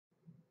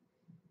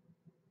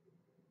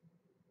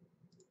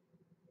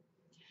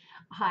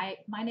Hi,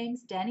 my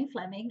name's Danny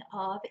Fleming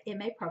of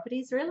MA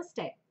Properties Real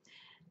Estate.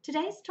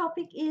 Today's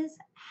topic is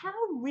how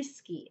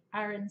risky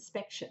are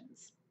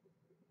inspections?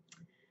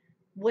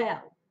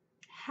 Well,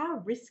 how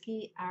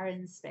risky are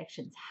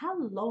inspections? How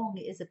long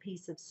is a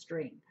piece of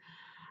string?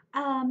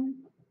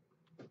 Um,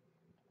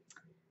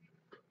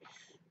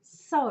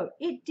 so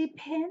it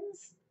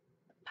depends,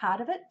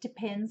 part of it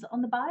depends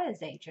on the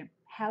buyer's agent,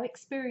 how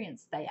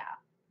experienced they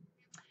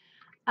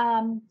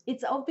are.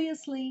 It's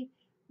obviously,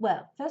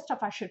 well, first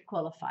off, I should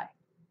qualify.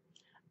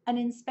 An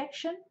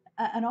inspection,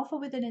 an offer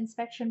with an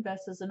inspection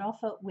versus an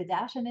offer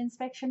without an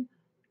inspection,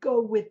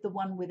 go with the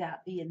one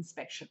without the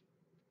inspection.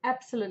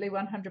 Absolutely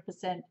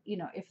 100%.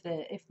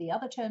 If the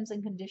other terms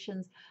and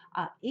conditions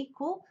are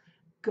equal,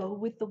 go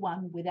with the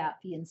one without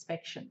the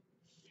inspection.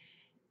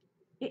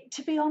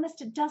 To be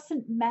honest, it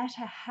doesn't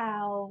matter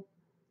how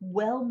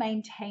well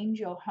maintained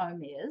your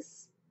home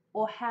is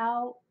or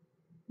how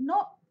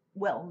not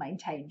well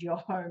maintained your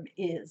home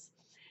is.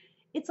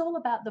 It's all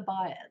about the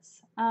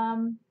buyers.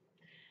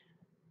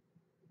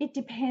 It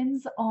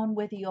depends on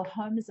whether your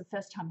home is a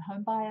first-time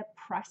home buyer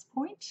price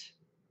point.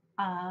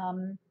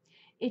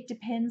 It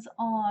depends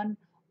on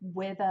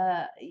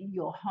whether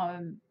your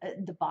home,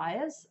 the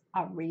buyers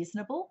are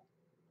reasonable.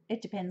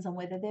 It depends on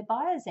whether their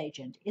buyer's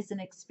agent is an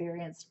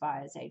experienced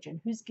buyer's agent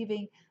who's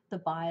giving the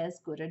buyers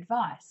good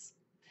advice.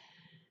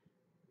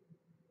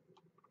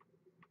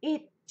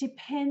 It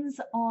depends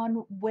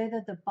on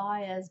whether the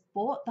buyers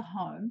bought the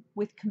home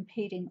with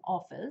competing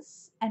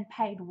offers and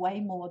paid way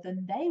more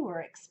than they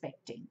were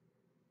expecting.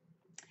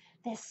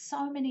 There's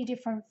so many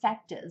different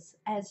factors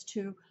as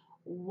to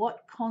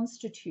what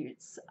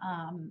constitutes,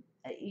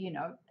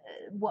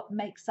 what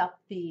makes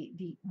up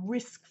the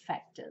risk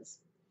factors.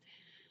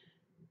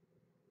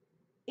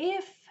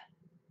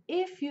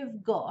 If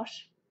you've got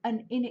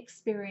an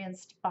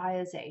inexperienced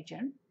buyer's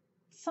agent,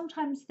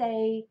 sometimes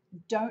they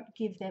don't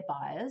give their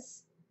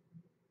buyers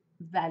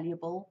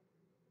valuable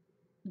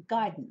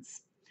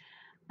guidance.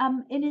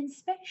 An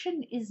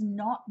inspection is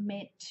not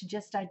meant to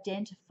just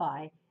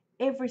identify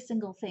every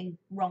single thing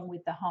wrong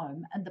with the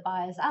home and the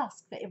buyers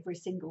ask for every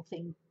single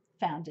thing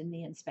found in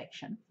the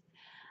inspection.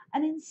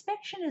 An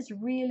inspection is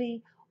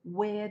really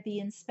where the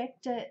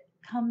inspector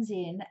comes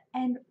in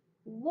and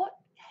what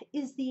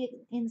is the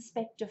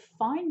inspector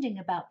finding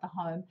about the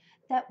home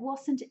that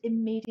wasn't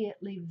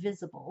immediately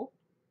visible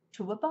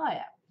to a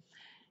buyer.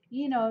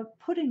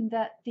 Putting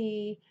that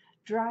the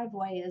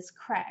driveway is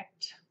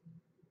cracked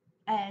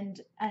and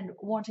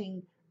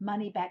wanting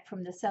money back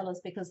from the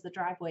sellers because the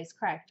driveway's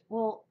cracked.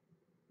 Well,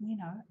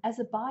 as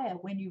a buyer,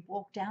 when you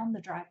walk down the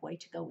driveway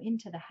to go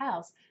into the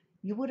house,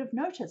 you would have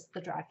noticed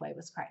the driveway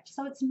was cracked.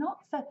 So it's not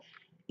for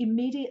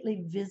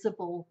immediately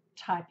visible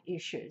type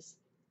issues.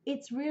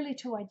 It's really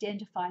to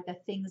identify the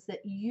things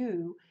that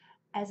you,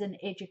 as an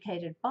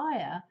educated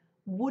buyer,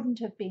 wouldn't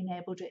have been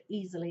able to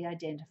easily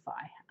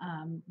identify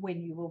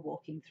when you were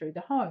walking through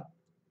the home.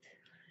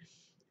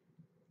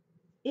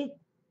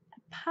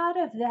 Part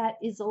of that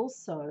is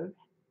also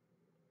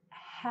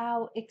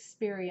how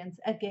experienced,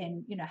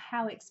 again,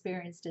 how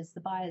experienced is the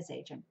buyer's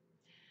agent.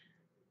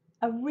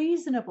 A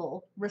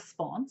reasonable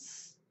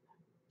response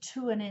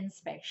to an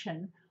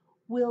inspection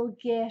will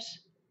get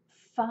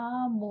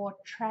far more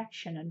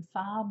traction and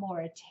far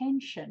more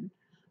attention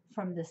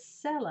from the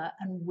seller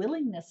and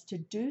willingness to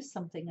do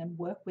something and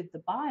work with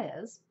the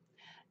buyers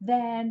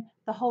than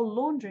the whole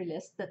laundry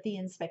list that the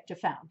inspector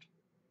found.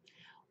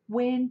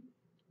 When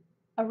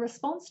a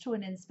response to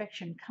an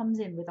inspection comes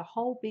in with a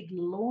whole big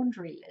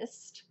laundry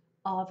list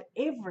of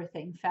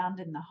everything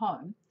found in the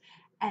home,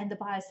 and the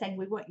buyer's saying,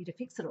 we want you to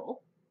fix it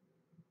all,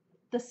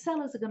 the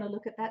sellers are going to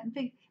look at that and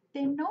think,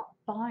 they're not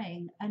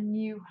buying a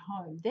new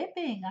home. They're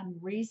being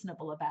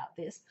unreasonable about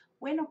this.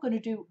 We're not going to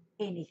do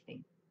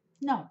anything.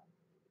 No,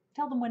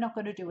 tell them we're not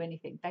going to do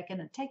anything. They're going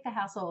to take the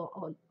house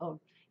or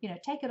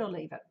take it or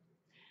leave it.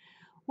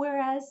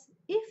 Whereas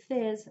if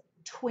there's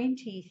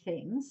 20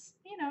 things,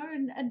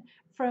 and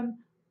from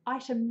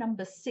item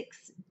number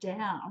 6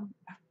 down,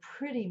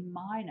 pretty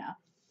minor,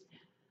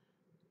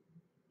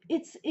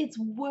 it's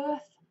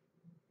worth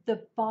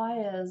the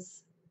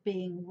buyers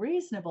being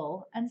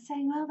reasonable and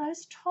saying, well,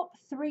 those top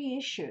 3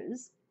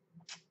 issues,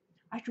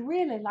 I'd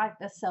really like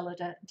the seller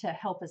to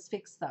help us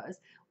fix those.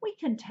 We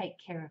can take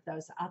care of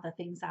those other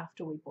things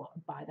after we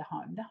buy the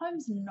home. The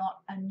home's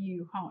not a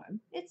new home.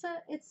 It's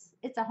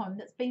a home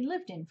that's been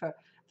lived in for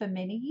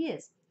many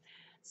years.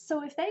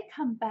 So if they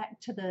come back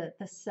to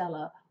the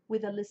seller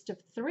with a list of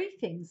 3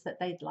 things that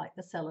they'd like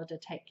the seller to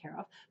take care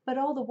of, but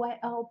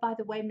by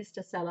the way,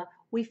 Mr. Seller,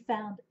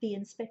 the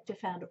inspector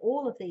found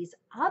all of these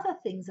other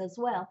things as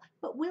well,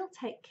 but we'll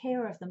take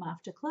care of them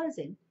after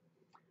closing.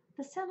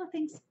 The seller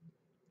thinks,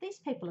 these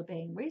people are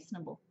being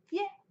reasonable.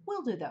 Yeah,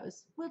 we'll do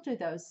those.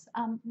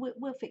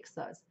 We'll fix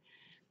those.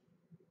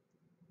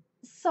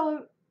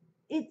 So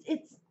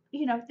it's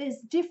there's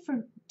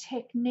different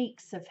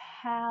techniques of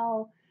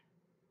how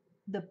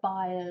the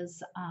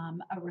buyers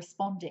are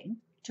responding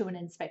to an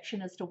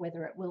inspection as to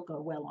whether it will go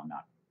well or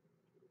not.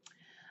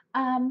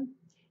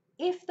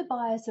 If the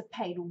buyers have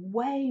paid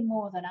way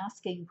more than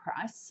asking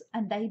price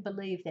and they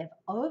believe they've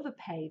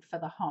overpaid for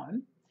the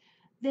home,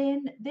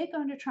 then they're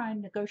going to try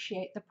and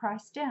negotiate the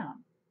price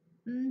down.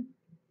 Mm,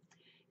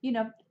 you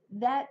know,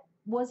 that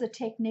was a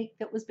technique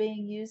that was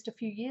being used a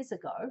few years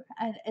ago,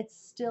 and it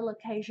still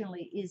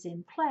occasionally is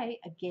in play,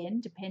 again,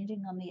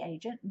 depending on the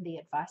agent and the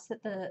advice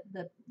that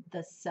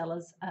the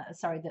sellers,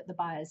 that the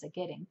buyers are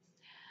getting.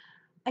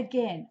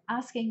 Again,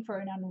 asking for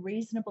an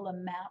unreasonable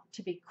amount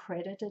to be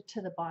credited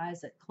to the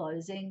buyers at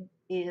closing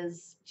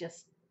is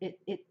just,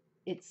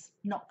 it's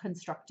not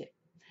constructive.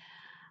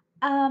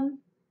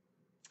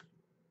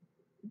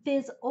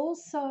 There's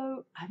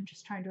also, I'm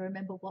just trying to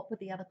remember what were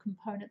the other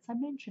components I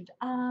mentioned.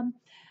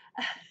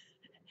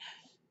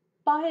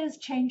 Buyers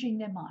changing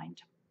their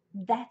mind.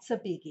 That's a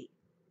biggie.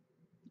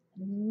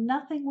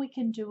 Nothing we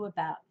can do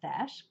about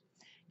that.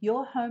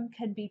 Your home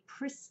can be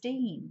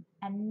pristine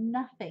and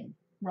nothing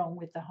wrong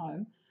with the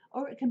home,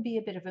 or it can be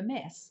a bit of a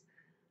mess.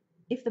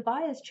 If the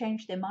buyers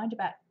change their mind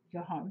about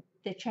your home,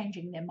 they're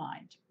changing their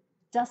mind.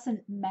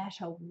 Doesn't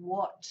matter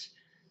what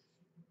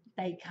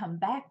they come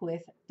back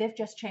with, they've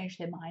just changed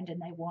their mind and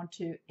they want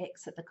to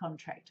exit the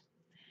contract.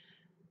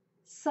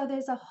 So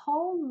there's a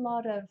whole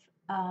lot of,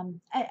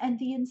 and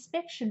the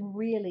inspection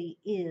really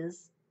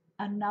is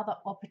another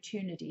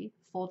opportunity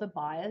for the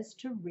buyers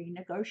to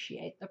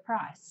renegotiate the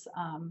price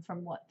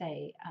from what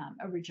they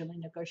originally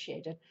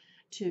negotiated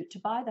to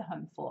buy the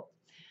home for.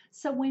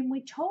 So when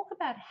we talk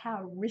about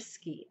how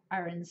risky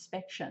are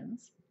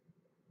inspections,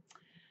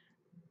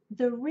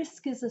 the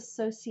risk is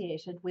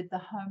associated with the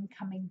home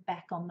coming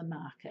back on the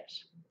market.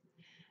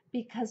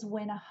 Because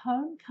when a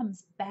home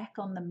comes back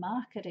on the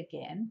market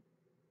again,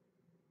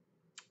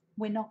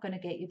 we're not going to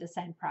get you the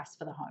same price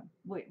for the home.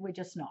 We're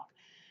just not.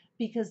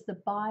 Because the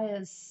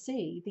buyers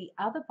see, the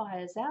other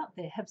buyers out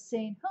there have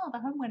seen, oh, the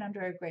home went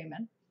under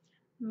agreement.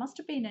 Must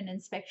have been an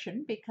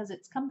inspection because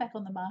it's come back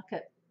on the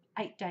market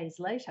 8 days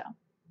later.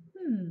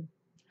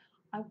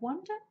 I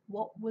wonder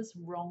what was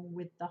wrong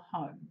with the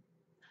home.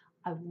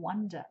 I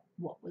wonder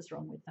what was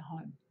wrong with the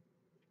home.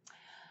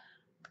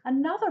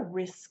 Another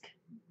risk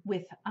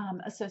with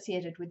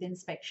associated with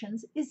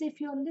inspections is if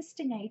your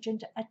listing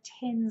agent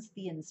attends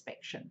the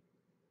inspection.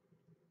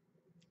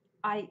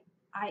 I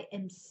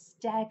am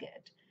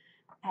staggered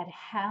at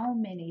how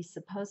many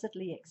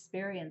supposedly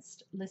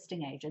experienced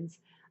listing agents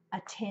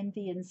attend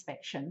the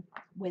inspection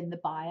when the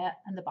buyer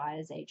and the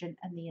buyer's agent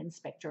and the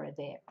inspector are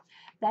there.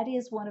 That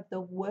is one of the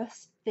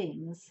worst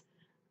things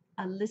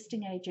a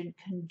listing agent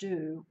can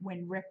do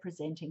when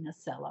representing a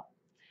seller,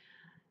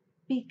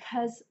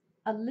 because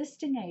a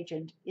listing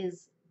agent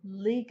is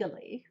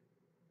legally,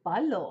 by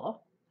law,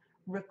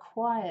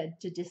 required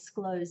to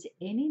disclose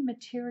any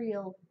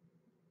material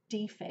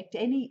defect,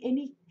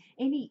 any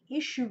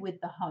issue with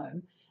the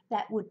home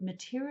that would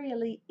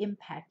materially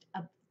impact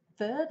a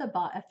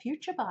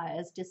future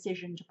buyer's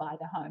decision to buy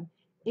the home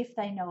if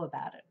they know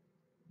about it.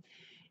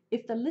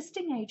 If the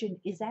listing agent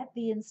is at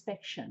the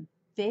inspection,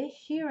 they're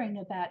hearing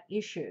about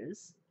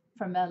issues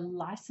from a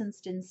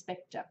licensed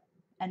inspector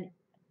and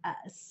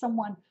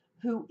someone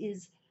who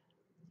is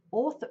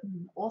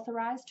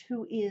authorized,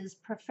 who is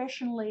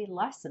professionally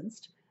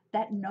licensed,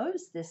 that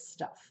knows this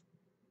stuff.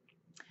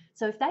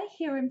 So if they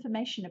hear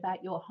information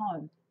about your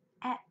home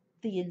at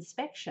the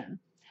inspection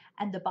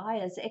and the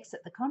buyers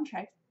exit the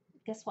contract,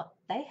 guess what?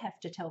 They have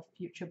to tell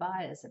future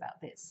buyers about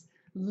this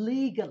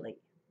legally.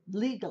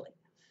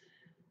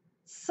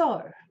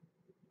 So,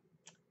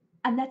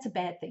 and that's a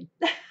bad thing.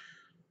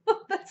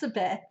 That's a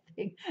bad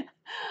thing.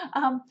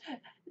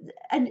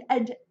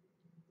 And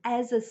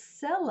as a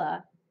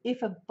seller,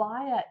 if a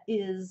buyer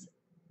is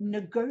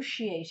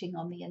negotiating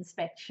on the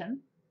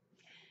inspection,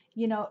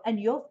 and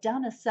you've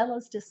done a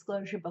seller's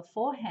disclosure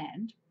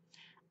beforehand,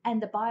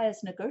 and the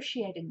buyer's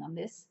negotiating on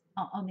this,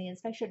 on the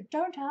inspection,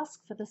 don't ask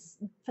for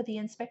the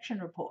inspection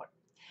report,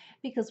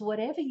 because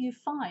whatever you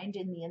find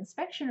in the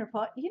inspection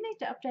report, you need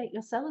to update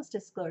your seller's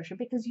disclosure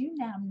because you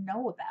now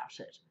know about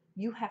it.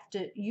 You have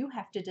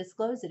to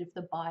disclose it if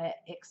the buyer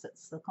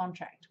exits the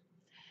contract.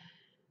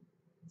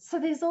 So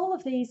there's all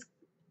of these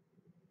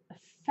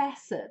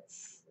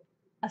facets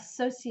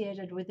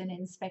associated with an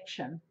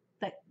inspection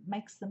that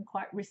makes them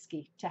quite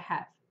risky to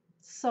have.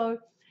 So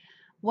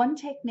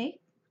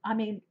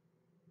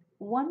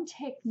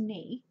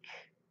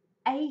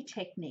a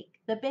technique,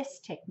 the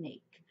best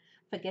technique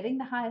for getting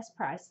the highest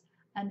price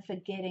and for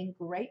getting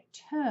great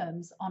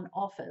terms on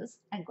offers,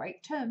 and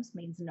great terms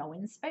means no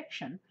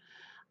inspection,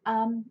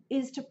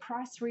 is to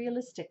price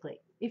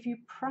realistically. If you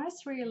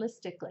price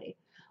realistically,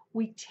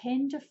 we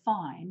tend to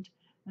find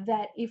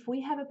that if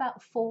we have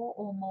about 4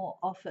 or more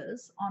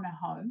offers on a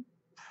home,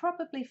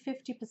 probably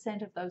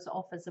 50% of those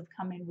offers have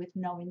come in with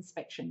no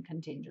inspection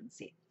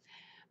contingency,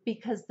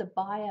 because the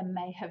buyer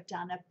may have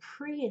done a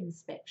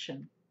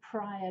pre-inspection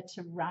prior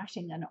to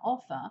writing an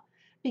offer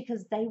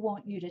because they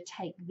want you to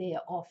take their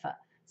offer.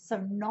 So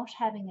not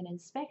having an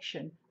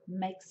inspection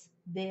makes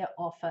their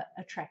offer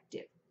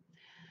attractive.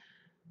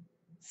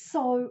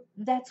 So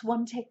that's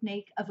one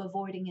technique of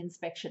avoiding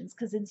inspections,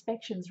 because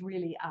inspections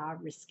really are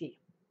risky.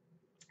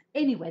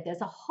 Anyway,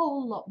 there's a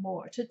whole lot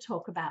more to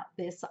talk about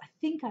this. I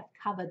think I've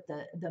covered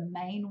the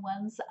main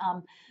ones.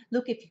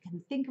 Look, if you can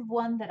think of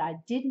one that I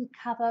didn't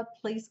cover,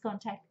 please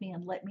contact me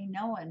and let me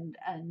know, and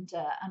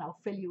I'll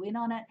fill you in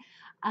on it.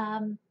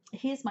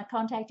 Here's my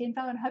contact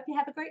info, and hope you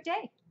have a great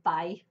day.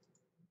 Bye.